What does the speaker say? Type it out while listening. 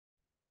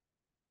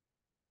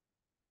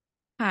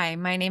Hi,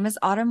 my name is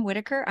Autumn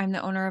Whitaker. I'm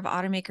the owner of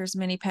Automakers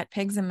Mini Pet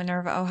Pigs in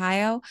Minerva,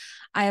 Ohio.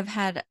 I have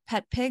had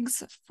pet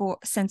pigs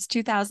since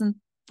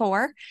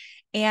 2004.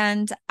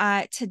 And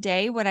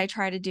today, what I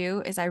try to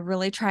do is I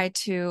really try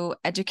to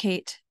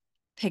educate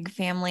pig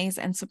families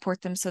and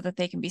support them so that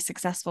they can be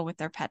successful with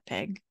their pet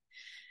pig.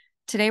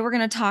 Today, we're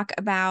going to talk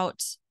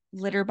about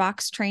litter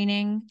box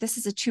training. This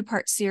is a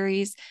two-part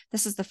series.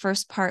 This is the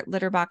first part,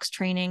 litter box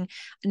training.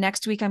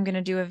 Next week, I'm going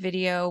to do a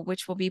video,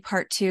 which will be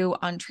part 2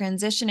 on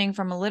transitioning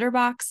from a litter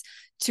box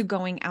to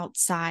going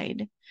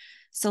outside.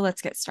 So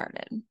let's get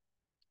started.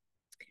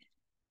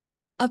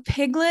 A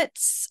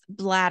piglet's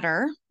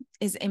bladder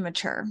is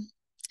immature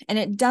and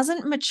it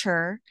doesn't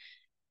mature,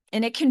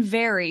 and it can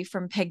vary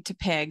from pig to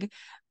pig.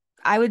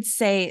 I would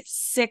say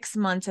 6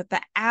 months at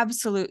the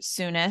absolute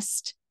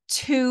soonest,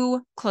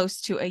 too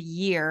close to a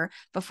year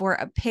before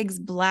a pig's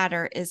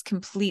bladder is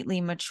completely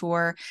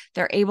mature.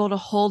 They're able to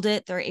hold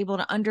it. They're able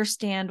to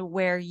understand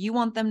where you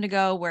want them to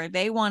go, where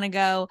they want to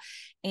go.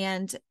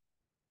 And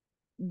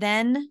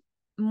then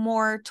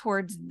more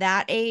towards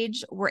that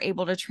age, we're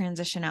able to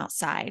transition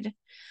outside.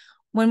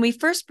 When we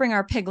first bring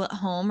our piglet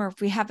home, or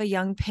if we have a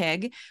young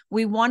pig,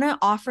 we want to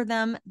offer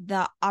them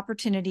the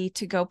opportunity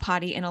to go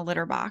potty in a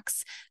litter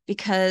box,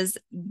 because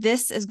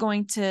this is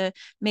going to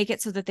make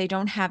it so that they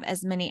don't have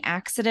as many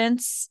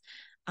accidents.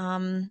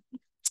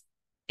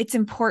 It's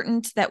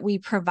important that we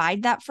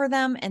provide that for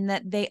them and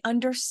that they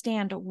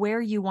understand where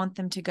you want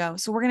them to go.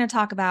 So we're going to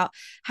talk about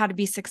how to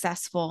be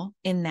successful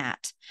in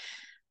that.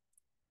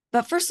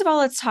 But first of all,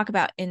 let's talk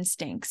about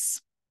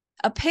instincts.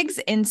 A pig's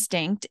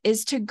instinct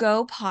is to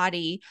go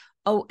potty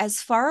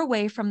as far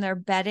away from their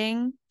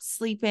bedding,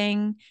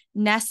 sleeping,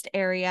 nest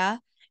area,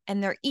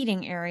 and their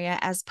eating area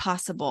as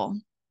possible.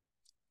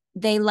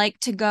 They like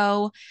to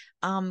go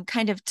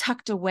kind of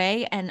tucked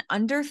away and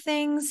under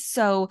things.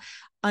 So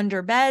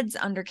under beds,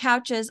 under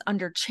couches,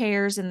 under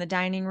chairs in the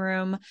dining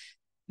room,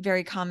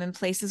 very common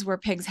places where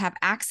pigs have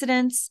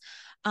accidents.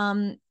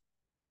 In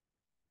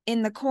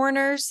the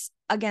corners,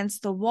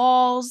 against the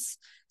walls.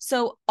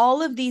 So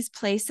all of these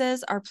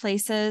places are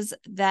places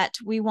that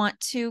we want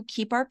to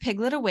keep our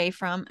piglet away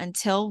from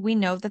until we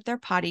know that they're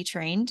potty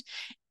trained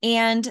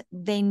and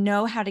they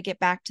know how to get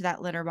back to that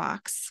litter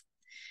box.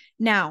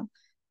 Now,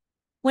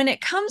 when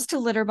it comes to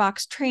litter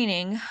box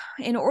training,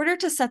 in order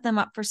to set them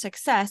up for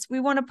success,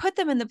 we want to put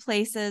them in the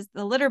places,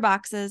 the litter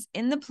boxes,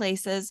 in the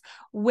places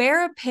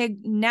where a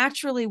pig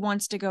naturally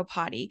wants to go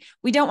potty.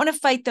 We don't want to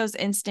fight those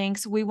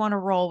instincts. We want to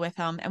roll with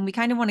them, and we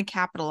kind of want to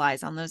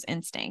capitalize on those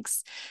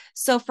instincts.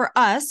 So for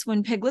us,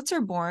 when piglets are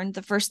born,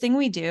 the first thing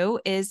we do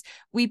is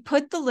we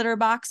put the litter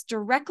box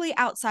directly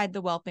outside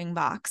the whelping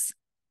box.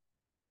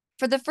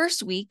 For the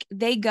first week,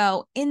 they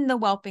go in the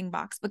whelping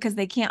box because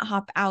they can't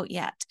hop out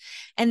yet.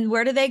 And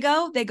where do they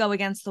go? They go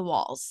against the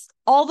walls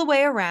all the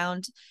way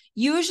around,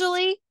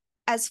 usually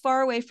as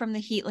far away from the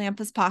heat lamp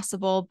as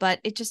possible, but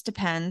it just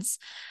depends.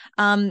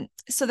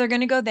 So they're going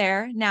to go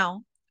there.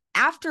 Now,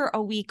 after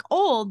a week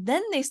old,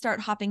 then they start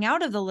hopping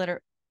out of the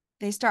litter.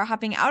 They start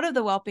hopping out of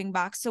the whelping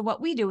box. So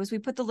what we do is we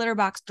put the litter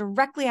box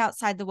directly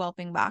outside the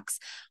whelping box.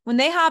 When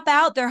they hop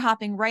out, they're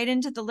hopping right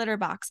into the litter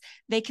box.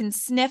 They can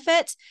sniff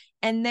it,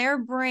 and their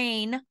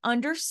brain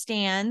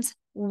understands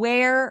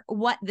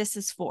what this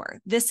is for.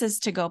 This is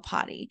to go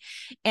potty.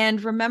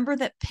 And remember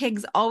that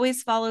pigs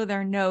always follow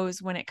their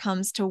nose when it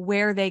comes to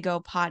where they go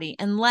potty,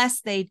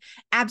 unless they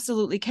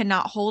absolutely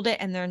cannot hold it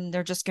and then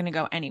they're just going to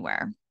go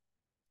anywhere.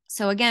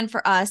 So again,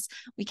 for us,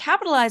 we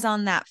capitalize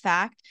on that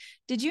fact.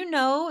 Did you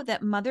know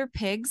that mother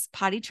pigs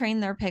potty train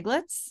their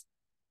piglets?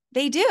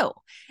 They do,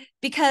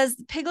 because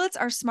piglets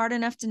are smart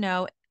enough to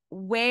know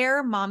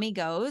where mommy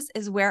goes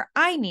is where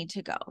I need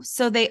to go.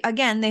 So they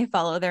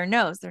follow their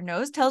nose. Their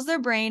nose tells their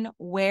brain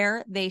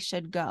where they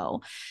should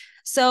go.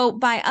 So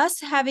by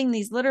us having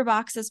these litter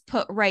boxes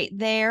put right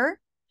there,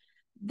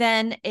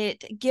 then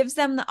it gives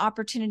them the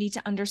opportunity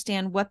to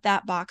understand what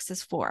that box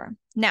is for.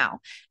 Now,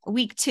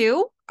 week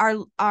 2,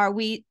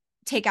 we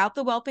take out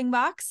the whelping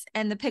box,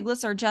 and the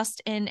piglets are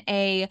just in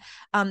a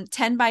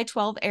 10 by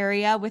 12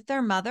 area with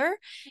their mother.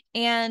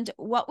 And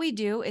what we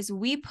do is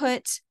we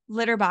put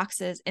litter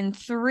boxes in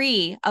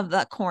 3 of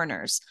the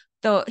corners.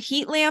 The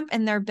heat lamp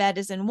and their bed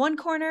is in one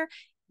corner.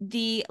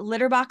 The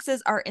litter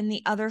boxes are in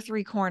the other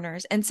 3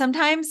 corners. And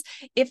sometimes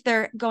if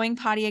they're going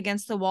potty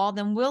against the wall,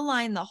 then we'll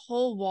line the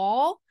whole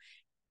wall,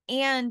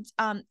 and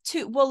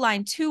we'll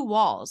line 2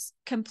 walls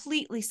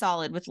completely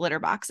solid with litter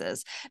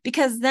boxes,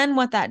 because then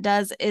what that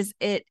does is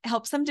it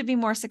helps them to be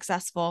more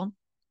successful.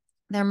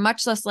 They're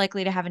much less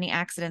likely to have any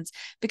accidents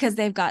because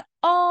they've got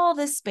all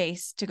this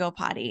space to go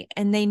potty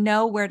and they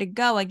know where to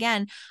go.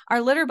 Again, our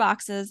litter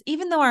boxes,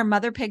 even though our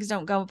mother pigs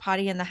don't go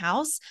potty in the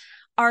house,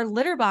 our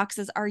litter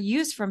boxes are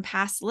used from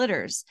past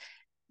litters.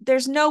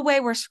 There's no way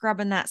we're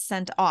scrubbing that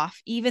scent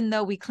off, even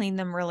though we clean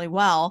them really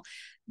well.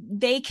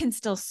 They can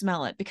still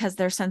smell it because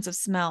their sense of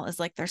smell is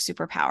like their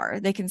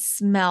superpower. They can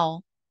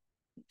smell.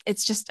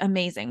 It's just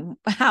amazing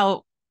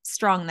how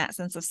strong that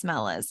sense of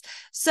smell is.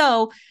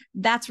 So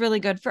that's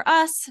really good for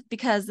us,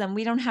 because then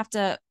we don't have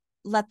to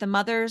let the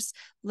mothers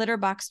litter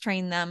box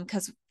train them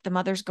because the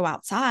mothers go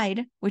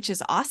outside, which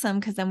is awesome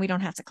because then we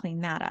don't have to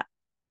clean that up.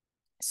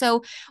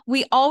 So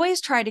we always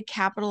try to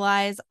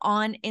capitalize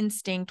on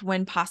instinct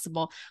when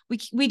possible.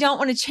 We don't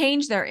want to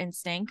change their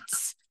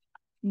instincts.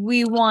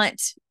 We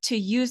want to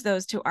use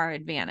those to our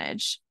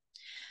advantage.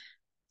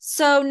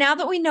 So now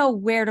that we know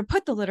where to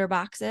put the litter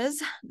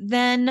boxes,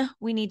 then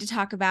we need to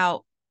talk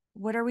about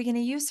what are we going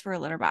to use for a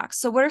litter box?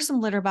 So what are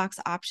some litter box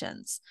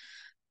options?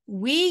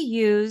 We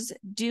use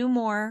Do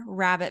More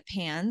rabbit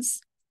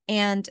pans.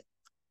 And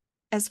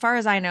as far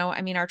as I know,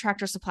 I mean, our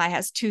Tractor Supply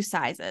has two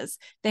sizes.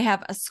 They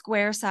have a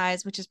square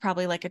size, which is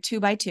probably like a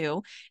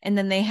 2x2. And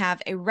then they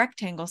have a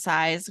rectangle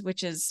size,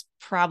 which is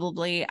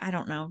probably, I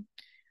don't know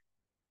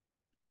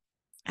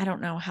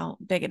how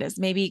big it is,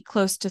 maybe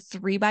close to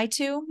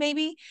 3x2,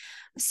 maybe.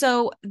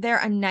 So they're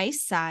a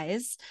nice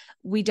size.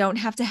 We don't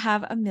have to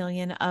have a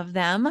million of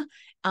them.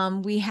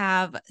 We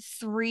have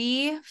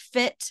 3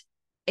 fit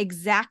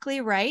exactly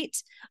right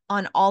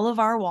on all of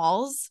our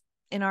walls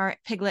in our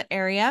piglet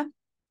area.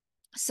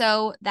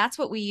 So that's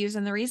what we use.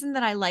 And the reason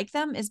that I like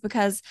them is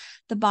because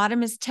the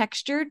bottom is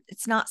textured.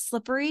 It's not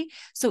slippery.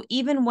 So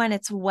even when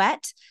it's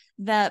wet,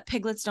 the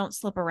piglets don't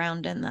slip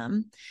around in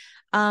them.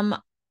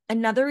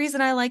 Another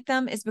reason I like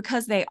them is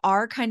because they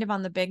are kind of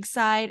on the big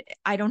side.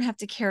 I don't have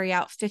to carry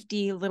out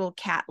 50 little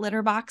cat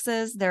litter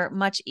boxes. They're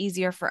much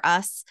easier for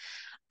us.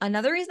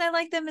 Another reason I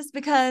like them is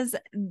because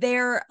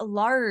they're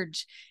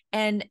large,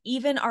 and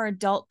even our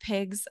adult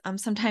pigs,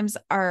 sometimes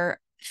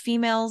our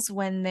females,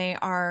 when they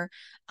are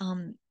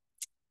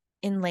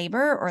in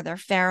labor or they're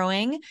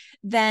farrowing,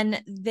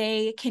 then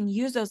they can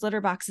use those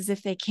litter boxes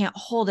if they can't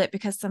hold it,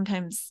 because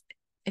sometimes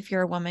if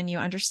you're a woman, you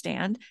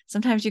understand,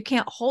 sometimes you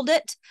can't hold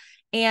it.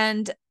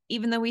 And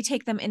even though we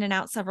take them in and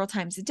out several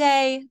times a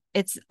day,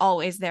 it's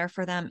always there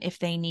for them if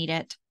they need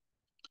it.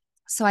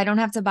 So I don't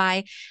have to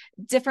buy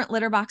different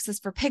litter boxes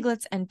for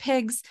piglets and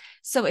pigs.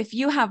 So if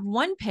you have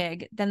one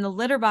pig, then the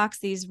litter box,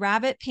 these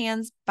rabbit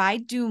pans by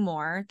Do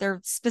More, they're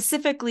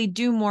specifically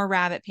Do More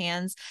rabbit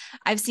pans.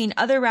 I've seen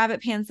other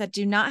rabbit pans that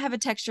do not have a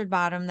textured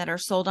bottom that are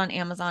sold on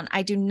Amazon.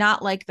 I do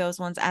not like those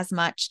ones as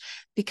much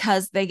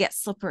because they get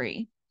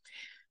slippery.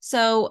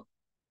 So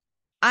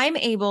I'm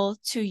able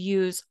to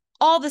use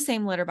all the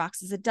same litter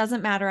boxes. It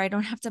doesn't matter. I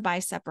don't have to buy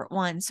separate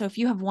ones. So if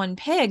you have one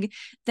pig,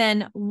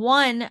 then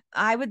one,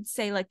 I would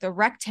say like the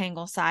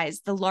rectangle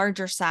size, the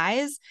larger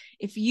size,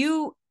 if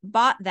you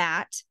bought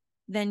that,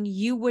 then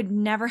you would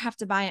never have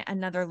to buy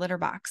another litter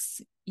box.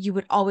 You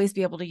would always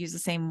be able to use the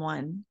same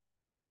one.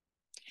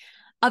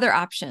 Other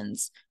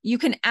options, you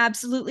can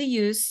absolutely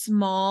use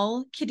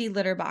small kitty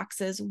litter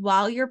boxes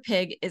while your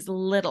pig is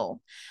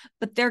little,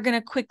 but they're going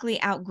to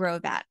quickly outgrow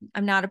that.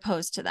 I'm not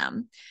opposed to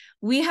them.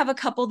 We have a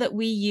couple that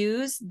we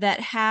use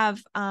that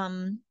have,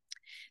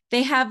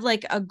 they have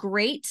like a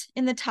grate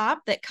in the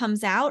top that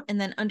comes out, and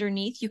then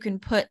underneath you can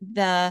put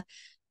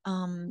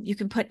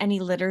any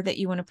litter that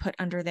you want to put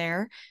under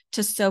there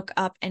to soak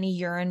up any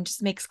urine.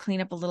 Just makes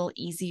cleanup a little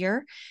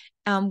easier.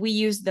 We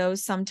use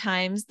those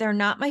sometimes. They're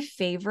not my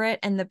favorite,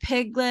 and the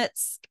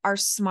piglets are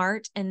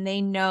smart and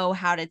they know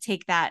how to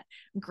take that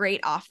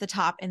grate off the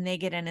top, and they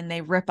get in and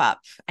they rip up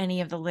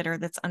any of the litter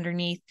that's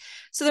underneath.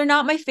 So they're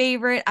not my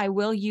favorite. I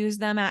will use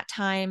them at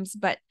times,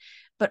 but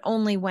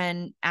only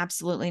when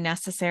absolutely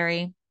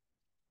necessary.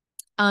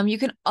 A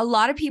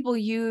lot of people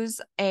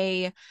use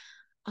a,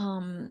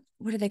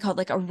 what are they called?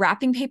 Like a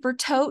wrapping paper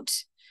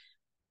tote.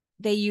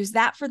 They use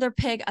that for their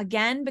pig,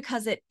 again,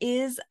 because it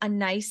is a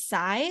nice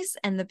size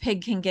and the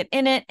pig can get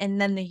in it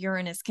and then the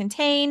urine is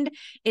contained.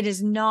 It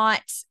is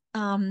not,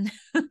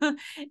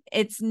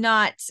 it's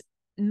not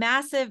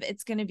massive.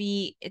 It's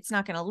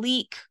not going to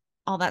leak,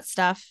 all that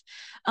stuff.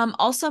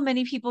 Also,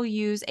 many people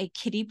use a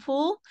kiddie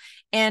pool,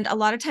 and a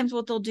lot of times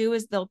what they'll do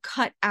is they'll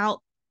cut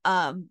out,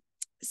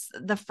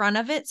 the front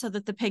of it so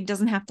that the pig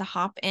doesn't have to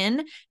hop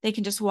in. They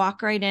can just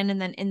walk right in,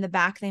 and then in the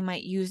back they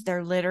might use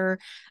their litter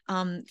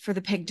for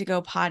the pig to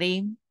go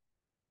potty.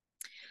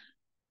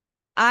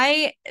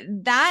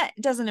 That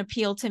doesn't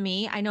appeal to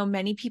me. I know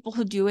many people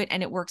who do it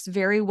and it works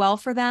very well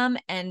for them,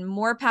 and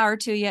more power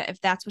to you if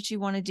that's what you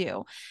want to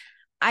do.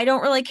 I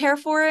don't really care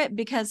for it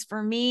because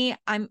for me,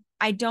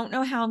 I don't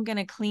know how I'm going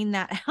to clean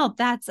that out.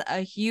 That's a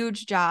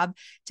huge job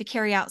to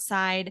carry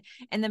outside.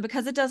 And then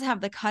because it does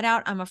have the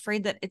cutout, I'm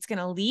afraid that it's going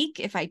to leak.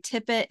 If I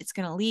tip it, it's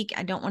going to leak.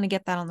 I don't want to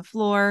get that on the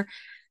floor.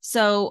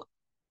 So,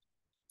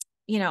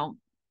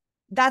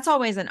 that's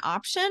always an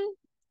option.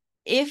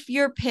 If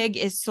your pig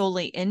is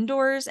solely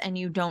indoors and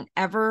you don't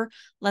ever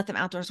let them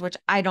outdoors, which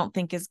I don't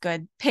think is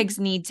good. Pigs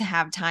need to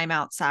have time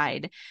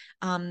outside.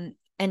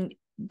 And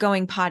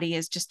going potty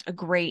is just a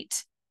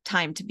great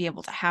time to be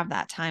able to have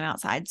that time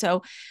outside.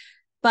 So,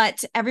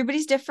 but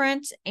everybody's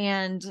different,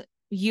 and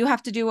you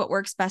have to do what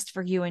works best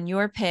for you and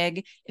your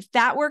pig. If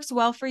that works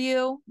well for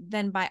you,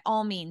 then by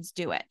all means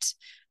do it.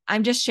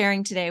 I'm just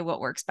sharing today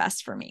what works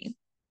best for me.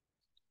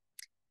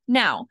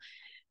 Now,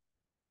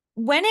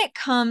 when it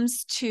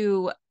comes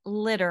to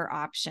litter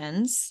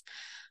options,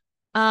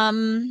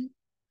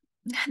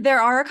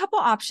 there are a couple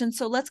options.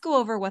 So let's go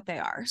over what they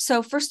are.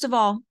 So first of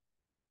all,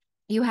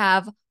 You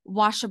have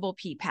washable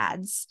pee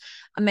pads.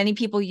 Many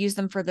people use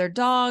them for their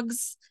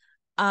dogs.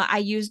 I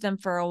used them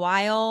for a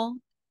while.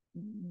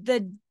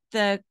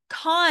 The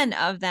con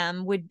of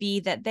them would be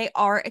that they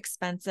are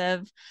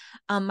expensive.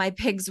 My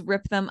pigs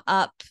rip them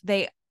up.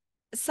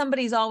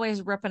 Somebody's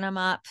always ripping them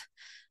up.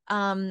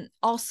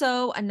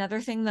 Also,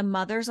 another thing, the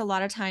mothers a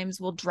lot of times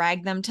will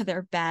drag them to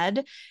their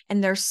bed,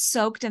 and they're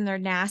soaked and they're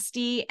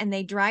nasty, and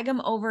they drag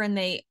them over and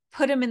they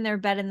put them in their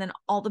bed, and then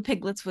all the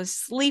piglets would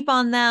sleep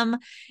on them,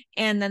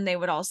 and then they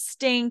would all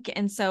stink.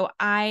 And so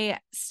I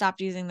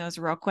stopped using those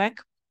real quick.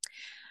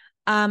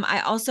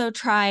 I also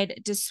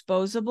tried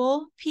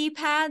disposable pee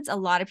pads. A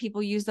lot of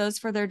people use those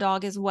for their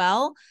dog as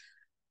well.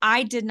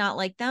 I did not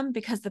like them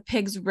because the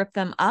pigs rip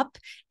them up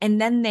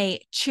and then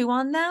they chew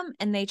on them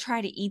and they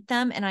try to eat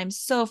them. And I'm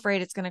so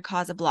afraid it's going to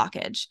cause a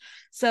blockage.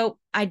 So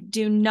I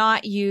do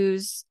not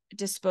use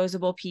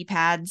disposable pee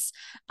pads.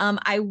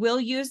 I will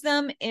use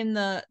them in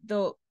the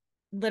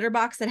litter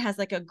box that has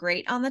like a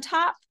grate on the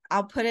top.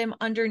 I'll put them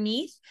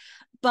underneath,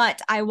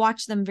 but I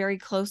watch them very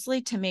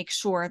closely to make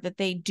sure that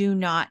they do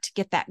not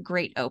get that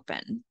grate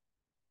open.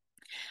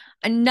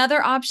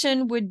 Another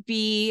option would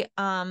be,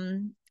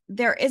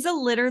 there is a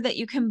litter that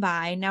you can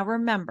buy. Now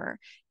remember,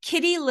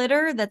 kitty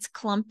litter that's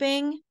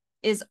clumping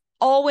is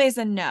always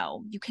a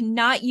no. You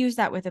cannot use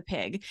that with a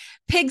pig.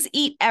 Pigs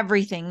eat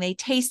everything. They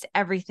taste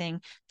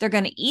everything. They're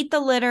going to eat the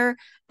litter.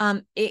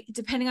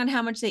 Depending on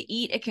how much they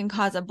eat, it can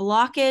cause a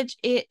blockage.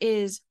 It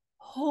is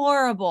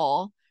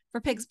horrible for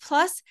pigs.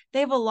 Plus, they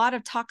have a lot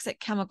of toxic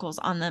chemicals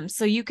on them,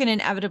 so you can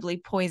inevitably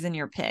poison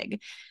your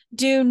pig.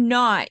 Do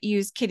not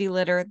use kitty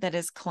litter that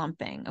is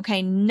clumping.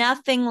 Okay,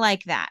 nothing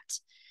like that.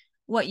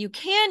 What you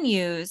can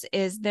use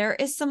is there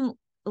is some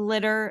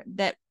litter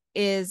that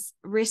is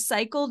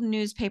recycled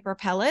newspaper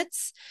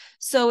pellets.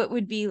 So it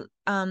would be,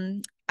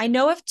 I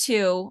know of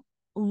two.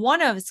 One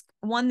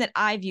that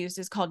I've used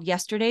is called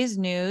Yesterday's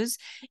News,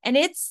 and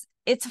it's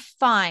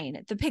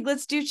fine. The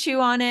piglets do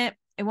chew on it.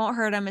 It won't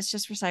hurt them. It's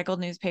just recycled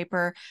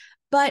newspaper.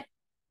 But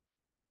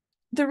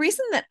the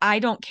reason that I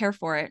don't care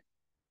for it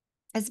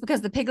is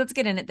because the piglets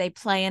get in it, they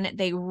play in it,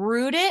 they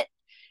root it,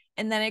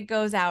 and then it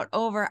goes out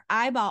over.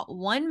 I bought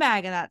one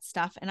bag of that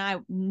stuff and I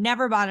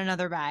never bought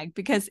another bag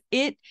because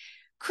it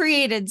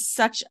created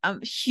such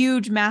a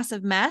huge,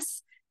 massive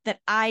mess that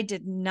I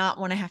did not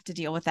want to have to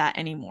deal with that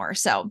anymore.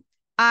 So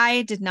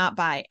I did not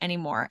buy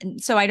anymore. And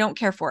so I don't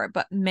care for it,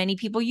 but many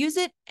people use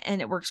it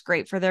and it works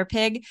great for their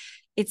pig.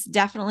 It's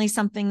definitely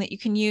something that you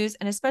can use.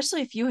 And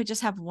especially if you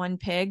just have one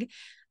pig,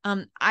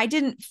 I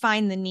didn't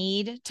find the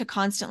need to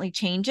constantly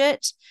change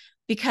it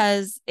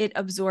because it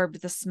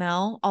absorbed the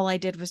smell. All I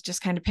did was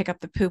just kind of pick up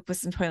the poop with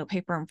some toilet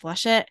paper and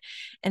flush it.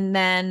 And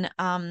then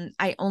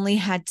I only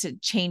had to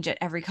change it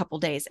every couple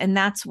days. And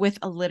that's with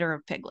a litter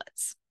of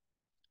piglets.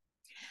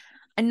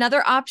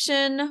 Another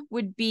option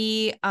would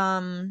be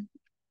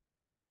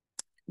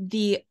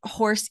the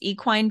horse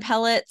equine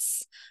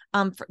pellets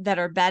that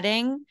are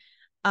bedding.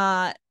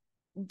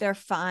 They're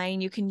fine.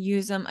 You can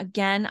use them.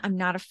 Again, I'm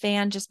not a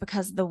fan just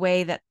because of the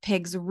way that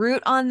pigs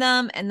root on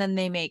them and then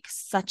they make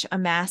such a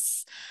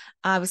mess.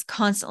 I was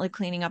constantly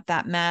cleaning up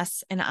that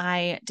mess and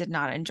I did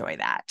not enjoy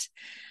that.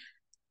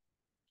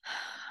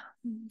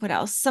 What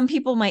else? Some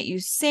people might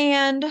use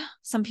sand.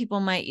 Some people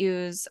might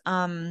use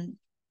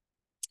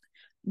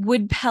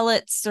wood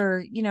pellets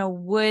or,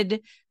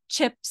 wood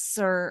chips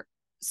or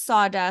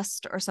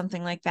sawdust or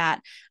something like that.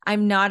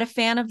 I'm not a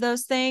fan of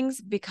those things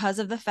because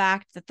of the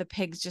fact that the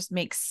pigs just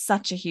make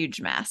such a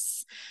huge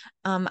mess.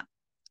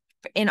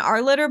 In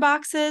our litter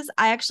boxes,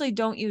 I actually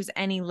don't use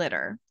any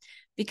litter.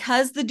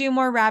 Because the Do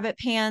More rabbit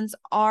pans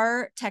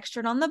are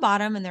textured on the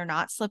bottom and they're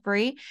not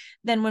slippery,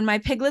 then when my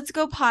piglets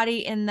go potty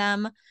in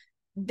them,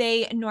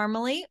 they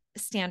normally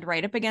stand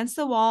right up against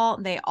the wall.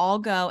 They all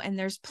go, and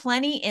there's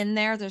plenty in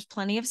there. There's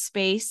plenty of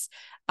space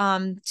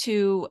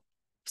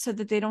so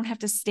that they don't have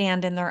to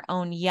stand in their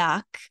own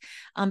yuck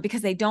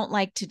because they don't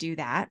like to do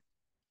that.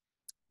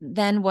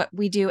 Then what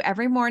we do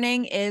every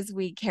morning is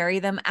we carry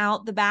them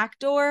out the back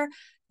door,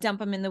 dump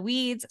them in the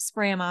weeds,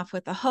 spray them off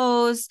with a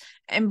hose,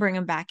 and bring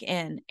them back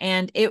in.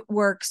 And it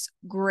works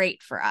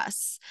great for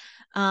us.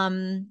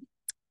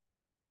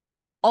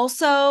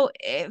 Also,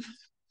 if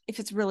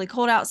it's really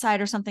cold outside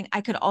or something,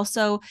 I could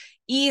also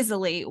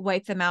easily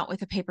wipe them out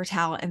with a paper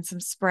towel and some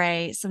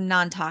spray, some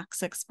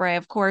non-toxic spray.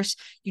 Of course,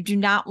 you do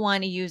not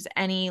want to use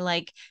any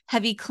like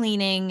heavy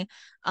cleaning,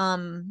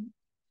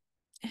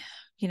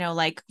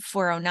 like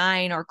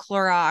 409 or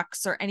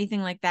Clorox or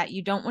anything like that.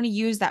 You don't want to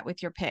use that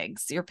with your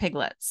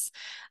piglets.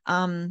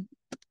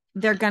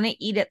 They're going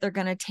to eat it. They're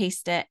going to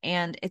taste it,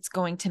 and it's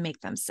going to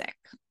make them sick.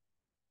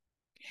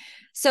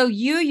 So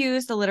you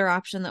use the litter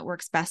option that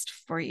works best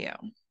for you.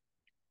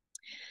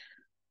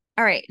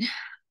 All right.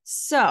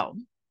 So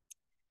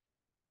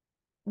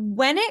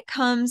when it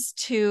comes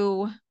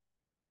to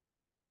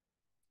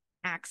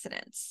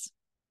accidents,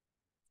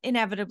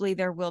 inevitably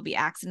there will be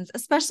accidents,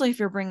 especially if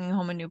you're bringing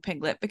home a new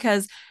piglet,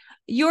 because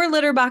your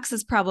litter box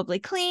is probably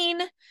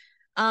clean.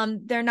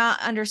 They're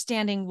not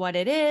understanding what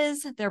it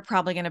is. They're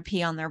probably going to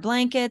pee on their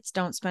blankets.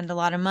 Don't spend a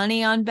lot of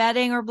money on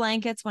bedding or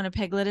blankets when a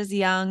piglet is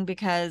young,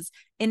 because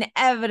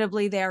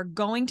inevitably they are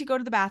going to go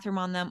to the bathroom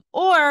on them.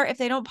 Or if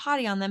they don't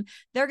potty on them,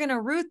 they're going to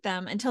root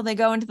them until they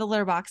go into the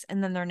litter box,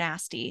 and then they're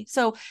nasty.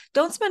 So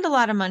don't spend a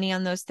lot of money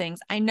on those things.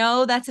 I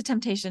know that's a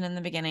temptation in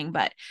the beginning,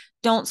 but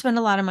don't spend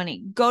a lot of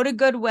money. Go to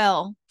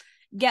Goodwill,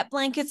 get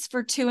blankets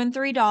for $2 and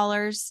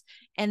 $3.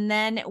 And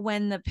then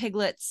when the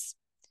piglets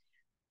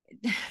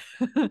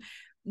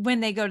when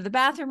they go to the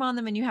bathroom on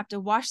them and you have to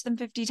wash them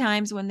 50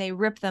 times, when they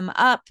rip them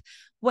up,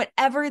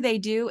 whatever they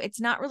do,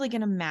 it's not really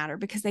going to matter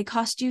because they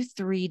cost you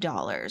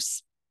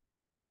 $3.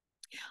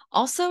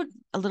 Also,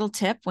 a little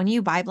tip, when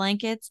you buy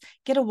blankets,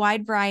 get a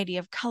wide variety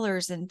of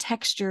colors and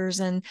textures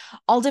and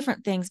all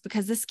different things,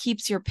 because this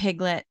keeps your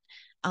piglet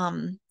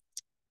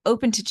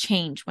open to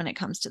change when it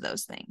comes to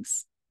those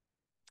things.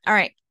 All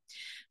right.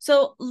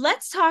 So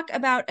let's talk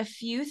about a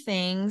few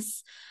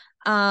things.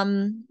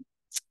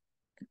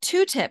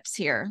 2 tips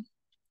here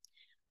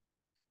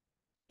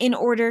in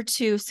order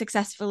to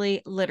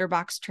successfully litter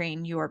box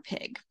train your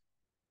pig.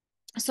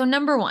 So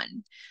number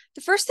 1,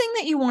 the first thing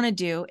that you want to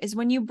do is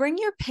when you bring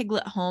your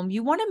piglet home,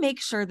 you want to make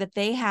sure that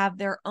they have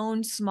their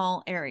own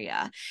small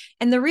area.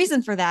 And the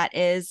reason for that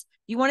is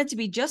you want it to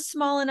be just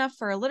small enough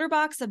for a litter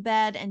box, a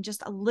bed, and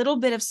just a little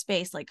bit of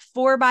space, like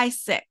 4 by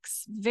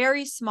 6,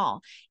 very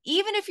small.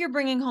 Even if you're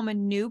bringing home a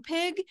new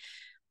pig,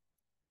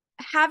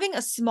 having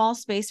a small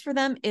space for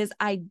them is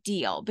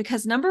ideal,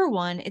 because number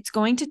 1, it's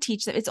going to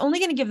teach them, it's only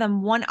going to give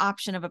them one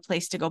option of a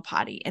place to go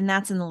potty, and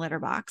that's in the litter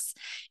box.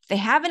 If they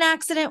have an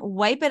accident,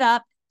 wipe it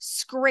up,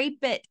 scrape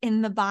it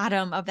in the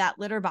bottom of that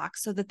litter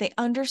box so that they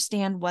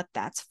understand what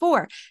that's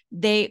for.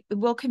 They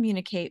will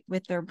communicate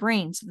with their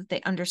brain so that they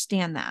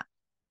understand that.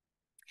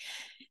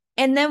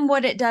 And then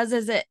what it does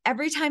is that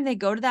every time they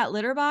go to that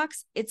litter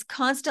box, it's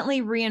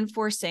constantly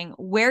reinforcing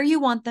where you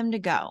want them to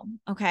go.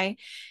 Okay.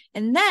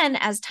 And then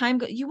as time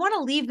goes, you want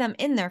to leave them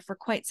in there for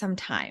quite some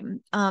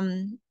time.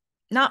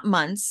 Not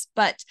months,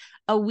 but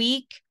a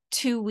week,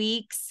 2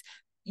 weeks,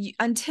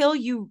 until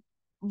you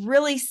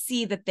really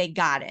see that they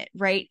got it,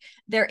 right?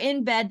 They're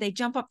in bed, they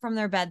jump up from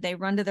their bed, they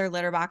run to their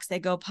litter box, they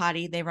go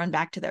potty, they run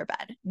back to their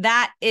bed.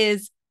 That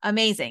is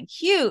amazing.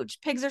 Huge.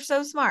 Pigs are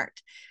so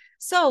smart.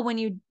 So when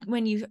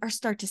you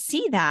start to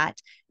see that,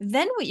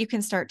 then what you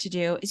can start to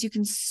do is you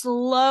can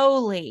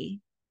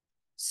slowly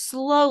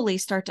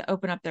start to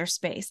open up their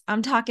space.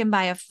 I'm talking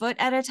by a foot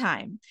at a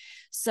time.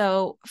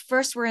 So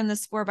first we're in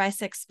this 4 by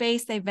 6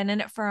 space. They've been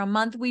in it for a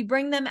month. We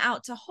bring them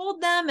out to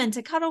hold them and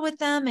to cuddle with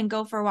them and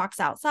go for walks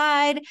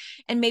outside,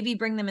 and maybe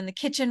bring them in the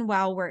kitchen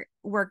while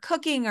we're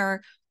cooking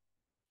or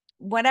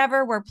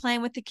whatever. We're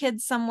playing with the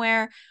kids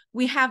somewhere.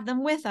 We have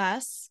them with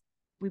us.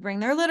 We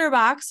bring their litter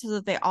box so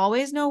that they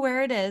always know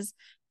where it is.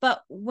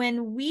 But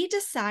when we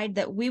decide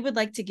that we would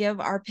like to give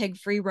our pig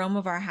free roam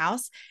of our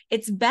house,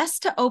 it's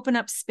best to open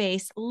up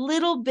space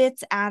little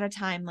bits at a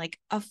time, like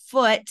a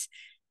foot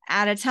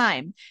at a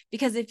time.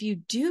 Because if you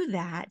do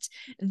that,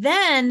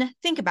 then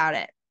think about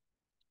it.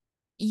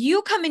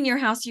 You come in your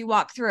house, you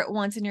walk through it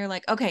once and you're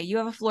like, okay, you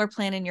have a floor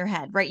plan in your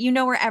head, right? You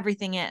know where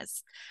everything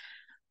is.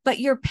 But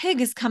your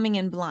pig is coming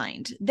in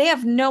blind. They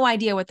have no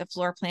idea what the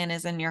floor plan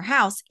is in your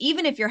house,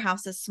 even if your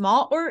house is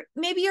small or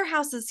maybe your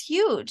house is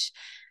huge.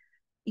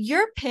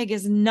 Your pig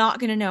is not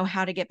going to know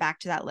how to get back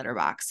to that litter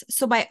box.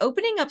 So by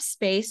opening up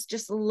space,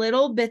 just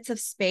little bits of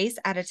space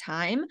at a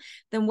time,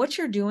 then what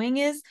you're doing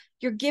is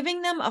you're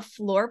giving them a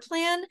floor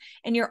plan,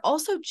 and you're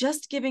also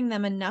just giving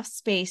them enough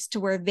space to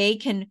where they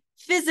can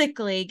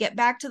physically get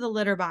back to the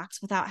litter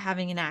box without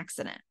having an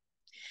accident.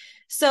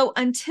 So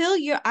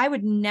I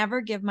would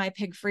never give my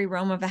pig free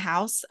roam of the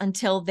house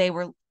until they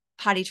were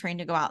potty trained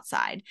to go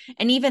outside.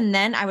 And even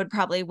then I would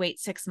probably wait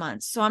 6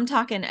 months. So I'm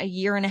talking a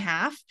year and a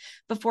half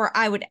before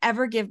I would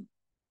ever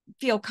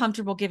feel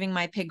comfortable giving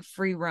my pig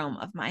free roam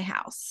of my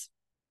house.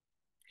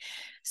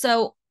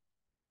 So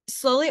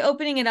slowly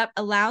opening it up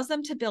allows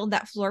them to build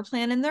that floor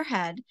plan in their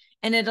head,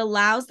 and it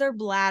allows their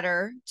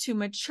bladder to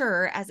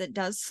mature as it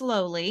does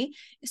slowly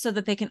so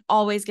that they can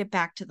always get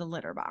back to the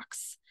litter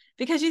box.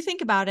 Because you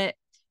think about it,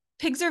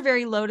 pigs are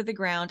very low to the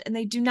ground and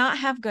they do not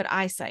have good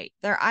eyesight.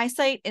 Their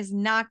eyesight is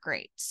not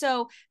great.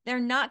 So they're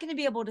not going to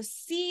be able to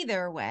see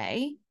their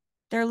way.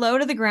 They're low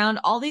to the ground.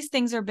 All these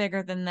things are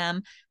bigger than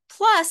them.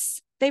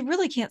 Plus, they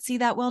really can't see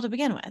that well to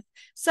begin with.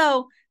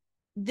 So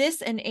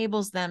this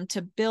enables them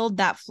to build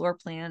that floor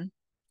plan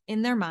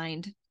in their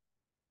mind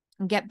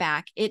and get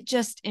back. It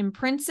just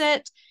imprints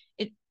it.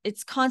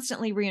 It's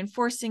constantly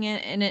reinforcing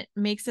it, and it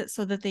makes it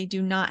so that they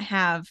do not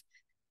have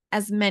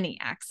as many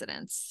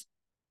accidents.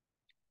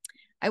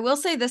 I will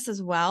say this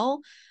as well.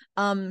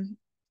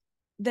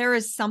 There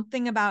is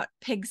something about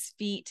pigs'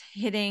 feet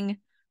hitting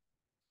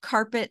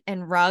carpet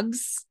and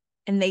rugs,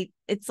 and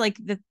it's like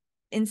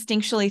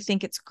instinctually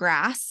think it's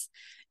grass,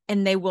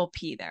 and they will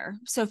pee there.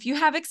 So if you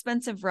have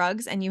expensive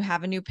rugs and you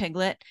have a new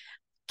piglet,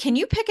 can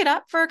you pick it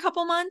up for a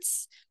couple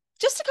months?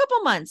 just a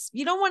couple months.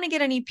 You don't want to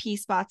get any pee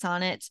spots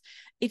on it.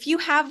 If you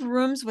have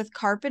rooms with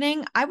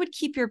carpeting, I would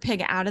keep your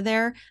pig out of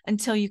there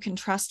until you can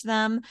trust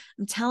them.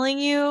 I'm telling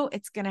you,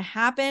 it's going to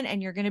happen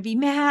and you're going to be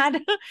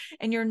mad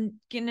and you're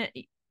going to,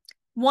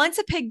 once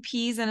a pig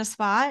pees in a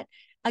spot,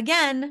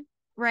 again,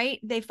 right?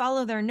 They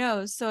follow their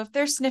nose. So if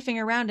they're sniffing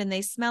around and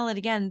they smell it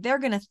again, they're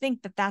going to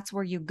think that that's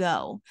where you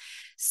go.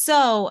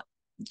 So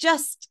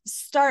just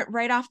start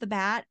right off the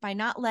bat by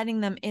not letting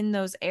them in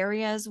those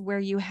areas where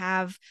you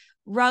have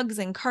rugs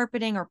and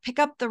carpeting, or pick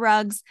up the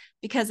rugs,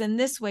 because in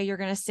this way, you're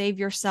going to save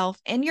yourself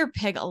and your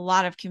pig a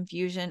lot of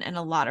confusion and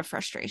a lot of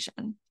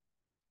frustration.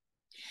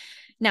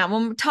 Now,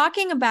 when we're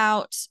talking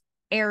about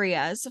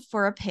areas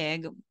for a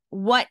pig,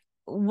 what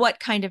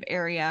kind of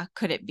area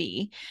could it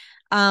be?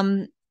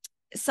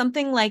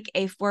 Something like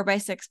a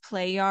 4x6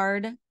 play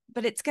yard,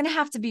 but it's going to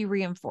have to be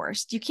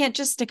reinforced. You can't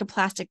just stick a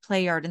plastic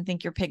play yard and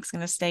think your pig's going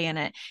to stay in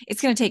it.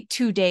 It's going to take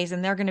 2 days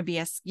and they're going to be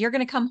you're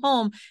going to come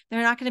home.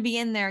 They're not going to be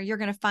in there. You're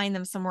going to find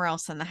them somewhere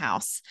else in the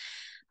house.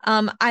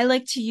 I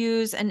like to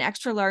use an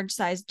extra large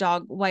size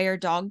wire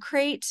dog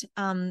crate.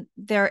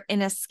 They're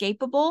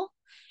inescapable.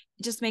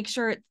 Just make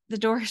sure the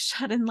door is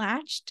shut and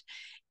latched,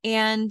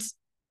 and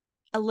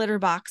a litter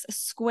box, a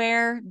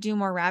square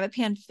Dumore rabbit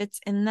pan fits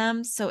in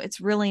them. So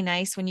it's really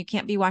nice when you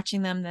can't be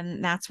watching them,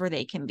 then that's where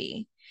they can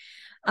be.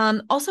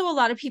 Also, a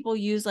lot of people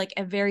use like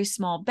a very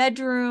small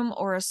bedroom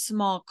or a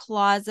small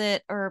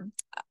closet, or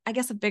I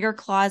guess a bigger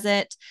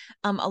closet,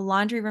 a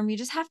laundry room. You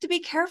just have to be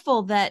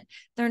careful that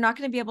they're not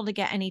going to be able to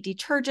get any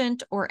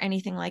detergent or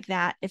anything like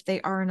that if they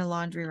are in a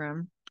laundry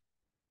room.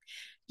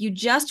 You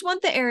just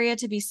want the area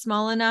to be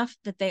small enough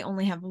that they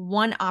only have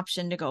one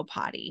option to go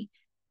potty.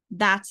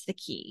 That's the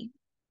key.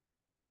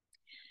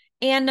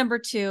 And number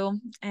 2,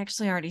 I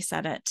actually already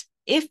said it.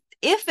 If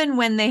and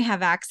when they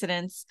have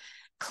accidents,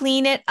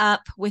 clean it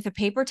up with a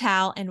paper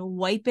towel and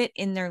wipe it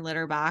in their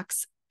litter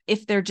box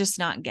if they're just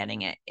not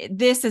getting it.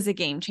 This is a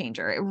game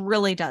changer. It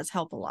really does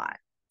help a lot.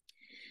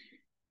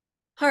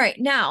 All right,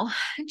 now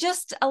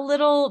just a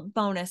little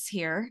bonus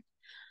here.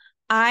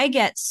 I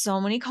get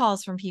so many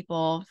calls from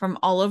people from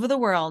all over the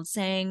world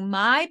saying,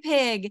 my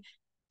pig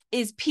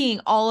is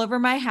peeing all over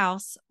my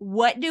house.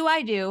 What do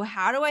I do?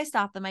 How do I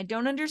stop them? I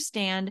don't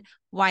understand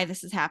why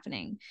this is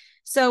happening.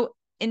 So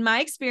in my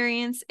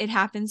experience, it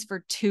happens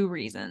for 2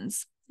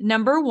 reasons.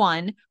 Number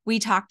 1, we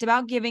talked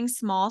about giving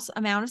small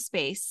amount of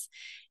space.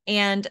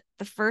 And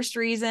the first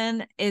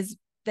reason is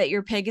that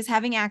your pig is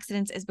having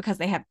accidents is because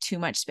they have too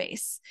much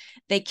space.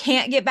 They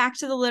can't get back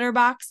to the litter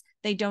box.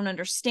 They don't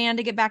understand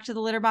to get back to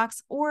the litter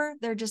box, or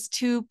they're just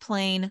too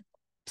plain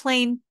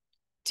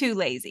too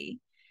lazy.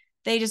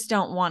 They just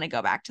don't want to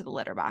go back to the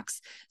litter box.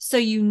 So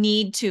you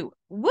need to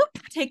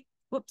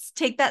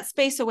take that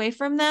space away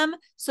from them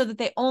so that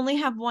they only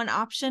have one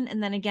option,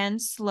 and then again,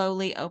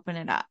 slowly open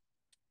it up.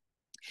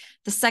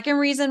 The second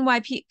reason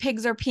why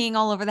pigs are peeing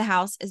all over the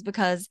house is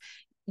because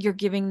you're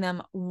giving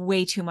them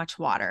way too much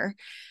water.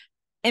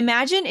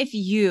 Imagine if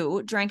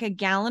you drank a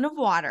gallon of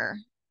water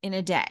in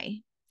a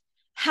day.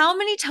 How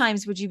many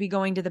times would you be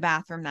going to the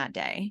bathroom that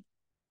day?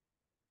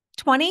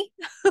 20?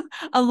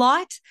 A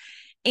lot?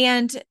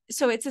 And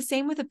so it's the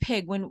same with a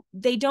pig. When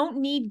they don't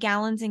need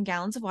gallons and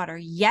gallons of water.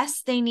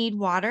 Yes, they need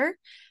water,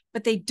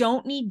 but they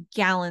don't need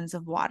gallons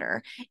of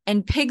water.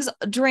 And pigs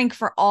drink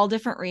for all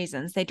different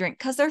reasons. They drink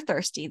because they're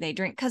thirsty. They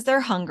drink because they're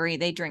hungry.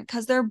 They drink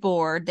because they're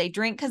bored. They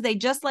drink because they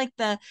just like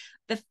the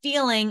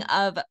feeling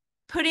of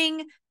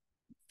putting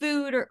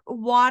food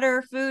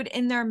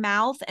in their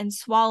mouth and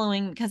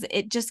swallowing, because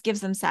it just gives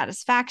them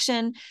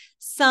satisfaction.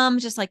 Some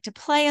just like to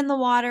play in the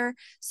water.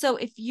 So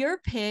if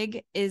you're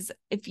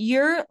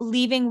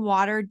leaving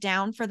water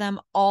down for them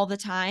all the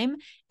time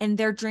and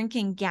they're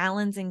drinking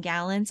gallons and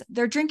gallons,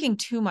 they're drinking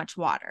too much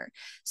water.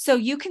 So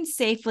you can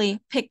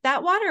safely pick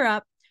that water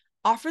up,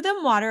 offer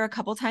them water a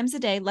couple times a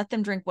day, let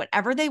them drink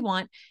whatever they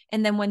want.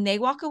 And then when they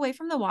walk away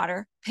from the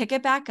water, pick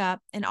it back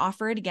up and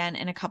offer it again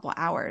in a couple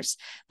hours.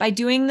 By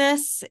doing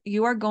this,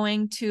 you are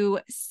going to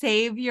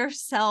save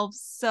yourself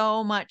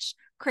so much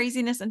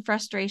craziness and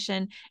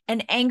frustration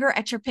and anger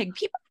at your pig.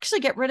 People actually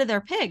get rid of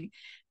their pig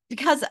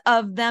because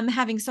of them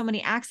having so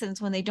many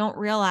accidents when they don't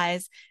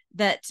realize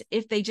that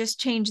if they just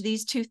change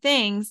these 2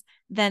 things,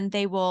 then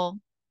they will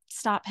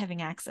stop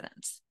having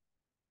accidents.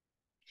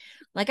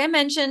 Like I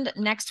mentioned,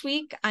 next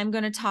week, I'm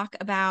going to talk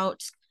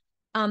about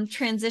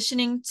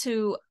transitioning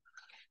to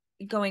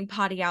going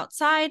potty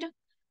outside.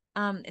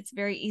 It's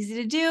very easy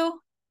to do,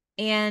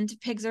 and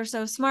pigs are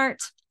so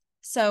smart.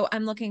 So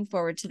I'm looking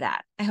forward to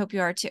that. I hope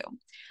you are too.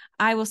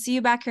 I will see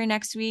you back here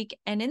next week.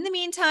 And in the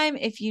meantime,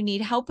 if you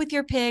need help with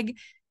your pig,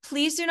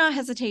 please do not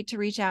hesitate to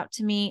reach out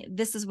to me.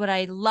 This is what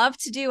I love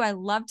to do. I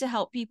love to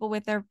help people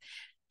with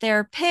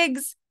their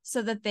pigs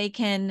so that they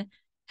can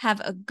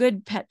have a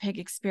good pet pig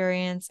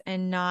experience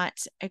and not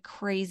a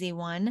crazy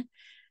one.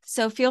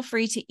 So feel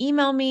free to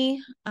email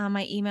me.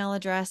 My email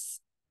address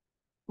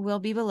will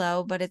be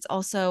below, but it's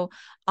also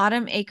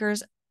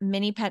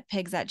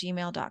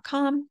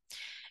autumnacresminipetpigs@gmail.com.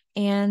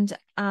 And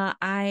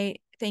I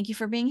thank you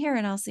for being here,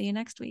 and I'll see you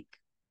next week.